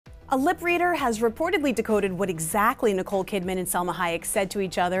A lip reader has reportedly decoded what exactly Nicole Kidman and Salma Hayek said to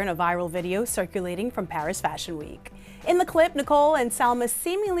each other in a viral video circulating from Paris Fashion Week. In the clip, Nicole and Salma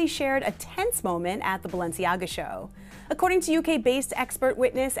seemingly shared a tense moment at the Balenciaga show. According to UK-based expert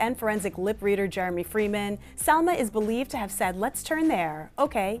witness and forensic lip reader Jeremy Freeman, Salma is believed to have said, "Let's turn there.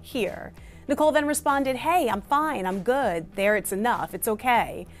 Okay, here." Nicole then responded, "Hey, I'm fine, I'm good. There, it's enough, it's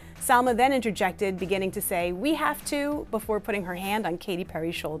okay." Salma then interjected, beginning to say, "We have to," before putting her hand on Katy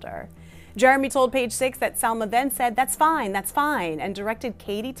Perry's shoulder. Jeremy told Page 6 that Salma then said, that's fine," and directed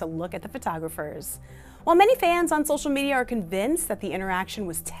Katy to look at the photographers. While many fans on social media are convinced that the interaction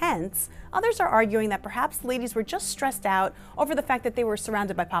was tense, others are arguing that perhaps the ladies were just stressed out over the fact that they were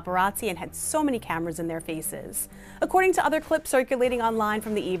surrounded by paparazzi and had so many cameras in their faces. According to other clips circulating online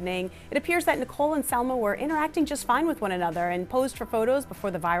from the evening, it appears that Nicole and Salma were interacting just fine with one another and posed for photos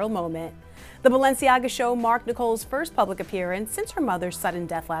before the viral moment. The Balenciaga show marked Nicole's first public appearance since her mother's sudden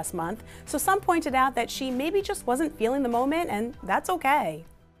death last month, so some pointed out that she maybe just wasn't feeling the moment, and that's okay.